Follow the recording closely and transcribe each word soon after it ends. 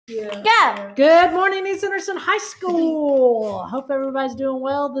Go. Good morning, East Henderson High School. Hope everybody's doing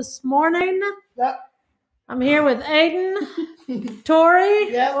well this morning. Yep. I'm here with Aiden,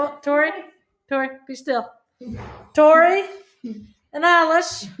 Tori. Yep. Oh, Tori, be still. Tori and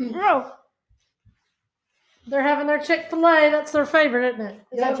Alice. Oh. They're having their Chick-fil-A. That's their favorite, isn't it?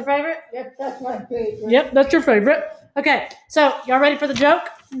 Is that your favorite? Yep, that's my favorite. Yep, that's your favorite. Okay, so y'all ready for the joke?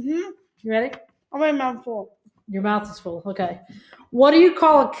 Mm-hmm. You ready? I'm my mouth full. Your mouth is full. Okay. What do you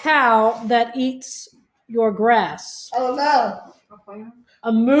call a cow that eats your grass? Oh no.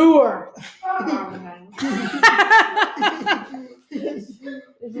 A mooer. It's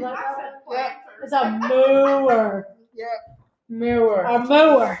a mooer. Yeah. Mooer. A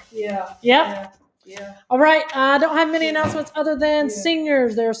mooer. Yeah. Yep. Yeah. All right. I don't have many announcements other than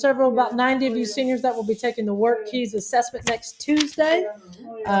seniors. There are several, about 90 of you seniors that will be taking the Work Keys assessment next Tuesday.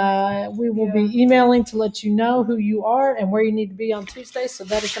 We will be emailing to let you know who you are and where you need to be on Tuesday. So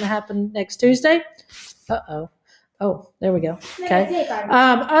that is going to happen next Tuesday. Oh, there we go. Okay.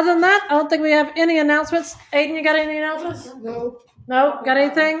 Other than that, I don't think we have any announcements. Aiden, you got any announcements? No. No? Got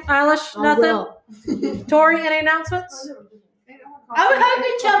anything? Eilish, nothing? Tori, any announcements?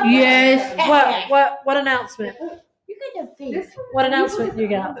 Yes. What announcement? You got the beef. What announcement you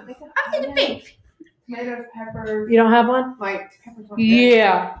got? I'm the beef. Tomatoes, peppers, You don't have one? like peppers.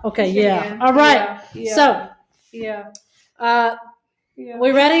 Yeah. Okay, yeah. All right. Yeah. So, Yeah.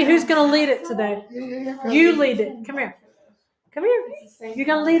 we ready? Who's going to lead it today? Yeah. You lead it. Come here. Come here. You're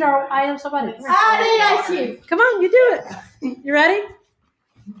going to lead our I Am Somebody. Come here. Come on, you do it. You ready?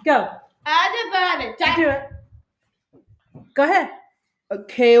 Go. You do it. Go ahead.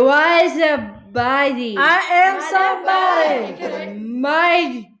 Okay, why is a body? I am somebody.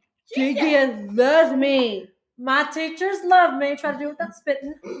 My teacher loves me. My teachers love me. Try to do it without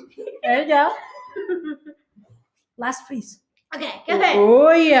spitting. There you go. Last piece. Okay, go ahead.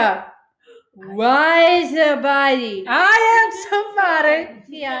 Oh yeah. Why is a body? I am somebody.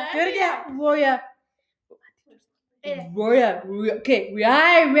 Yeah. Do it again. Oh yeah. Oh yeah. Okay, we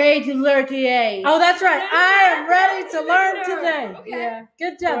are ready to learn today. Oh, that's right. I am ready to learn today. Yeah.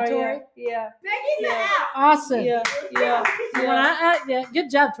 Good job, Tori. Yeah. Awesome. Yeah.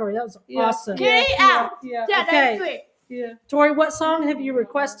 Good job, Tori. That was awesome. Yeah. Yeah. Okay. Yeah. Tori, what song have you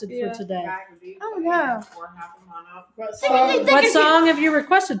requested for today? Oh no. What song? What song have you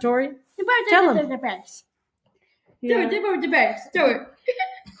requested, Tori? Tell 'em. Do it.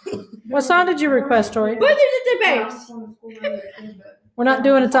 What song did you request, Tori? What is the bass? We're not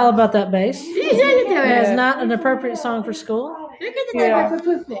doing It's All About That Bass. You said it. That is not an appropriate song for school. Look at the bass for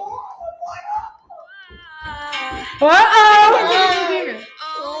Poofy. Uh-oh! Oh, we got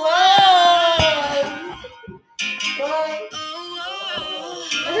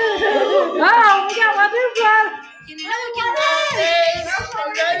my new blood.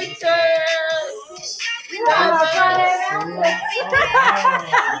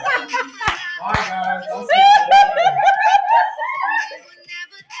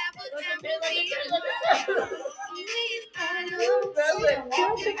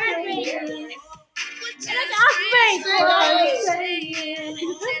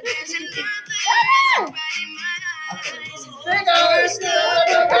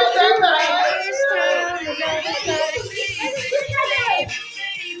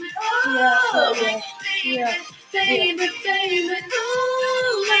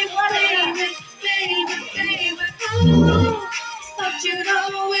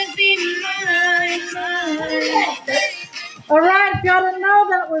 All right, if y'all didn't know,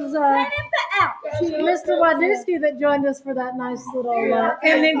 that was Mr. Wadusky that joined us for that nice little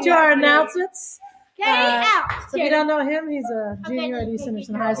ending to our announcements. So if you don't know him, he's a junior at East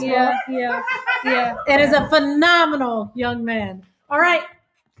Henderson High School. Yeah. And is a phenomenal young man. All right,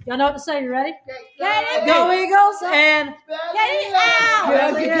 y'all know what to say. You ready? Go Eagles and Get it out. Go.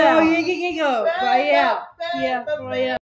 Go. Yeah.